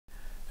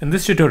In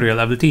this tutorial,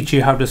 I will teach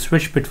you how to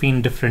switch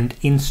between different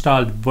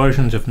installed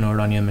versions of Node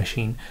on your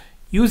machine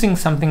using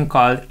something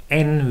called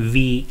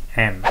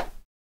NVM.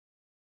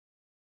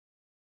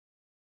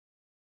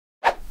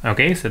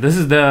 Okay, so this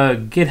is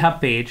the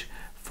GitHub page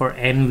for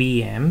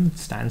NVM,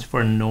 stands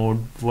for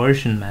Node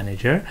Version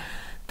Manager.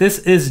 This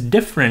is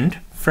different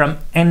from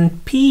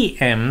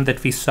NPM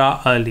that we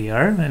saw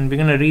earlier, and we're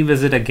going to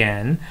revisit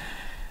again,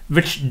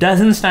 which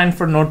doesn't stand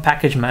for Node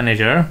Package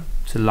Manager.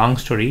 It's a long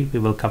story. We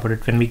will cover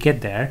it when we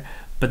get there.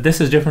 But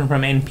this is different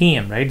from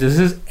NPM, right? This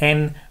is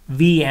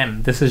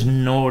NVM. This is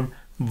Node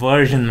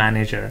Version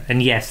Manager.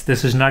 And yes,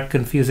 this is not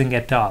confusing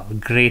at all.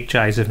 Great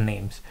choice of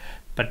names,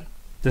 but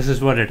this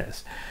is what it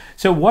is.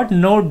 So what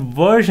Node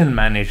Version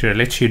Manager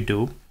lets you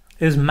do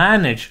is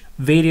manage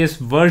various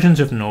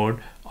versions of Node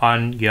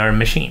on your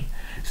machine.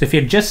 So if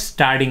you're just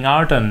starting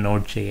out on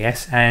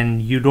Node.js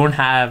and you don't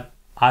have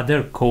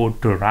other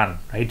code to run,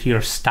 right?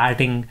 You're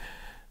starting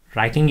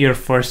writing your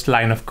first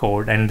line of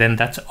code, and then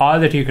that's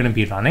all that you're going to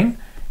be running.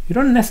 You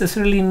don't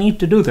necessarily need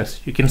to do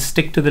this. You can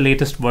stick to the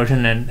latest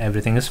version and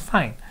everything is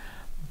fine.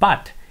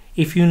 But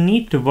if you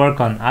need to work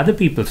on other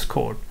people's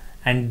code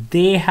and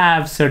they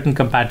have certain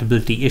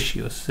compatibility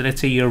issues, so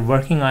let's say you're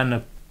working on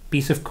a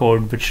piece of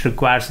code which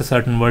requires a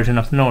certain version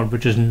of Node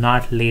which is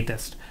not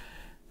latest,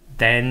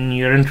 then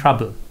you're in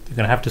trouble. You're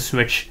going to have to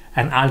switch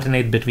and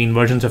alternate between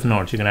versions of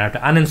Node. You're going to have to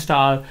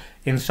uninstall,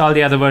 install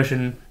the other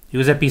version,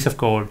 use a piece of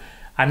code,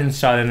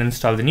 uninstall and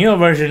install the newer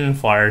version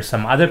for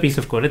some other piece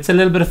of code. It's a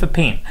little bit of a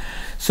pain.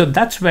 So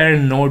that's where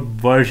Node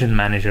Version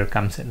Manager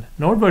comes in.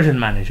 Node Version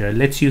Manager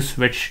lets you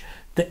switch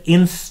the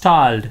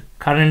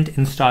current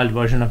installed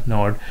version of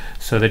Node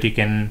so that you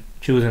can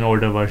choose an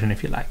older version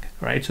if you like,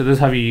 right? So this is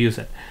how you use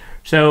it.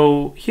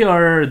 So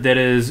here there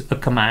is a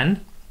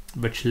command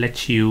which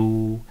lets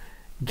you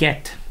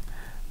get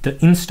the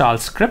install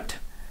script,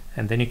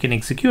 and then you can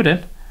execute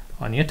it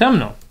on your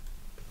terminal.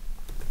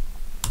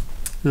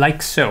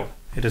 Like so.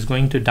 It is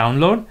going to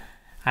download,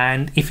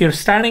 and if you're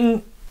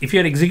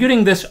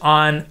executing this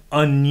on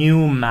a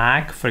new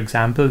Mac, for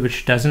example,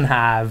 which doesn't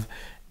have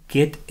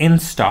Git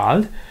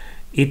installed,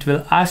 it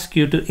will ask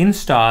you to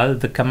install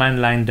the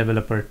command line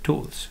developer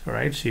tools,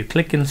 right? So you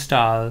click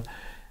install,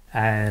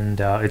 and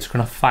it's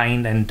going to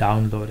find and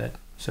download it.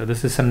 So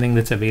this is something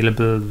that's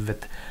available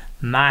with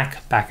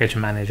Mac Package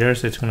Manager,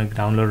 so it's going to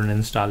download and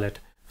install it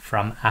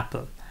from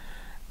Apple.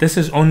 This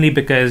is only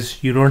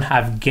because you don't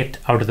have Git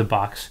out of the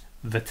box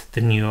with the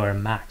newer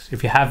Macs.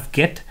 If you have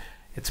Git,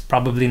 it's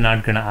probably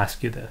not going to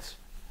ask you this.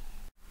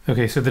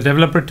 Okay, so the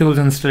developer tools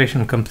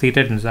installation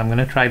completed, and so I'm going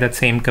to try that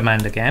same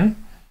command again,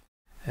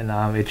 and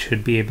now it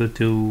should be able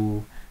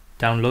to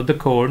download the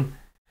code.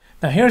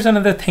 Now here's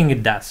another thing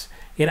it does.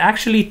 It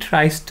actually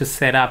tries to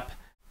set up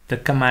the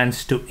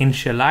commands to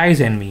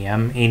initialize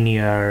NVM in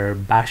your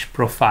bash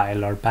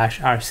profile or bash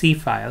RC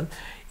file.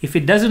 If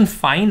it doesn't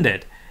find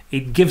it,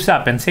 it gives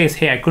up and says,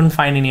 hey, I couldn't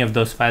find any of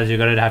those files. You're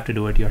going to have to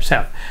do it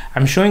yourself.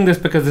 I'm showing this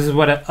because this is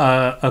what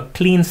a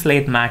clean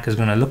slate Mac is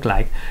going to look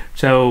like.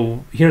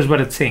 So here's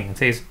what it's saying. It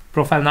says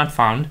profile not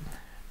found.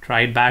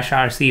 Tried bash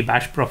RC,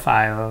 bash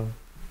profile,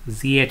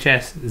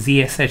 ZHS,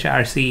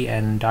 ZSHRC,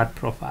 and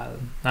 .profile.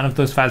 None of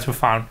those files were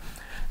found.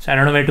 So I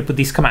don't know where to put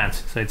these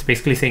commands. So it's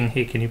basically saying,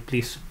 hey, can you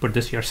please put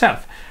this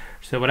yourself?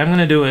 So what I'm going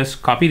to do is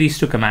copy these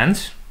two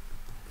commands,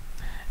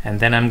 and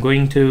then I'm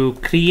going to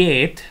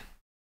create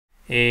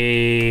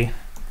a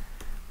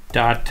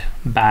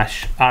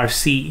 .bash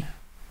RC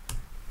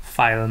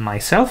file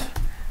myself,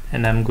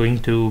 and I'm going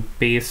to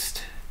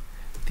paste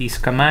these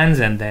commands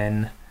and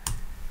then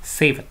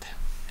save it.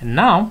 And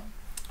now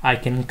I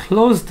can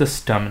close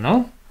this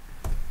terminal,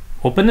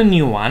 open a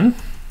new one,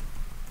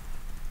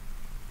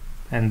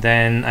 and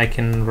then I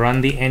can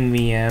run the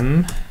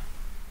nvm-v.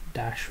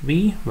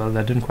 Well,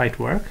 that didn't quite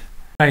work.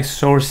 Try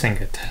sourcing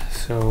it.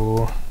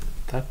 So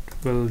that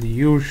will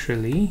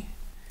usually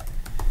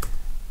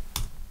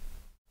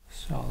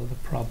solve the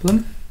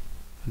problem.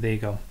 There you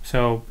go.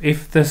 So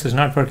if this is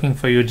not working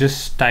for you,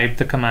 just type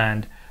the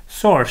command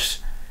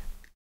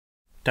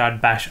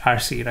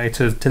source.bashrc, right?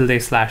 So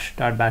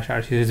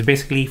 ~/.bashrc is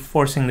basically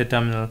forcing the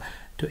terminal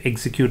to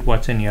execute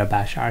what's in your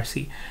bash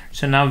rc.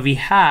 So now we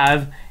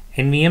have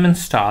NVM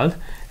installed,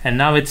 and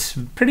now it's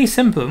pretty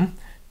simple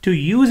to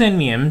use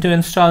NVM to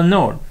install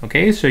Node.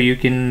 Okay, so you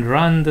can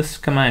run this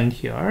command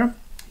here.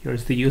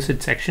 Here's the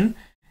usage section.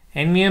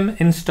 NVM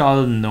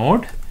install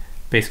Node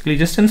basically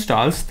just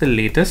installs the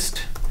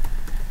latest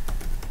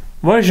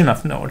version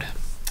of Node.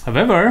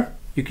 However,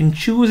 you can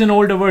choose an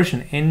older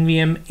version,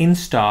 nvm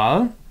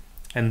install,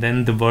 and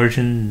then the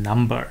version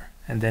number,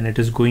 and then it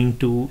is going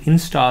to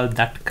install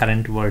that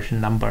current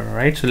version number,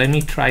 right? So let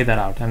me try that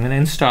out. I'm going to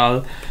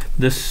install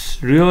this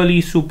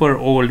really super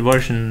old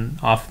version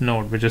of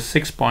Node, which is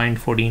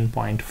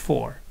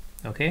 6.14.4.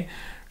 Okay,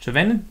 so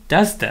when it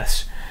does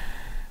this,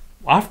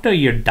 after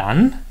you're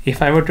done,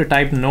 if I were to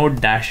type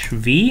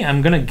node-v,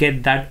 I'm going to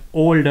get that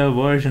older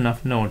version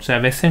of Node. So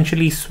I've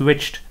essentially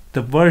switched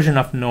the version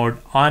of Node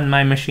on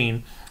my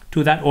machine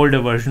to that older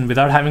version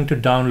without having to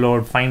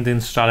download, find the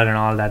installer, and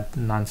all that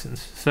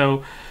nonsense.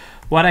 So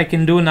what I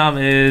can do now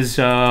is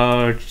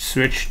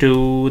switch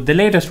to the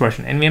latest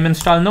version. nvm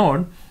install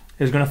node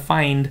is going to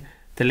find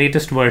the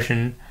latest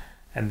version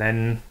and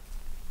then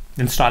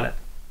install it.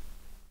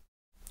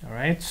 All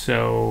right,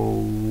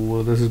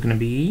 so this is going to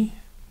be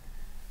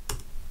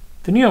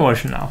the newer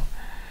version now.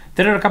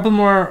 There are a couple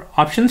more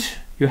options.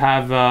 You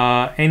have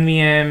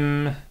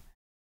nvm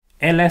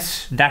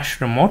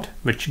ls-remote,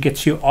 which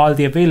gets you all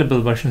the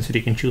available versions that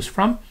you can choose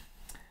from.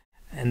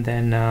 And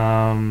then,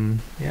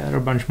 yeah, there are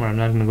a bunch more. I'm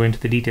not going to go into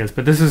the details,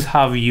 but this is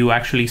how you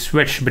actually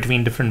switch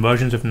between different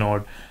versions of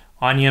Node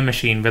on your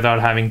machine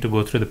without having to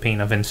go through the pain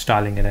of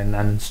installing it and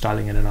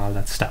uninstalling it and all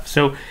that stuff.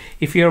 So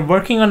if you're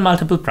working on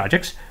multiple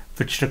projects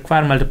which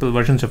require multiple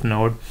versions of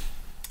Node,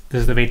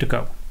 this is the way to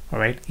go. All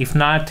right. If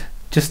not,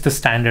 just the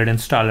standard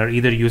installer,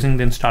 either using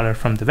the installer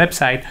from the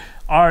website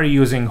or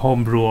using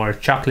Homebrew or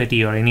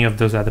Chocolatey or any of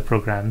those other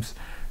programs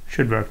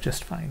should work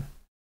just fine.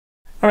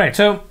 All right.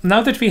 So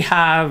now that we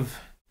have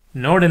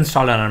Node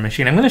installed on our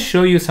machine, I'm going to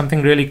show you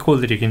something really cool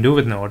that you can do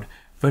with Node,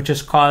 which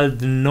is called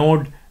the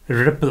Node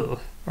Ripple.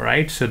 All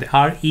right. So the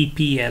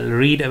REPL,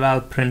 read,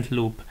 eval, print,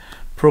 loop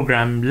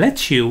program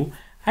lets you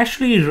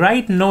actually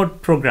write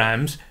Node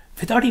programs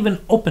without even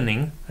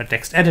opening a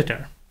text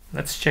editor.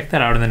 Let's check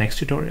that out in the next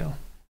tutorial.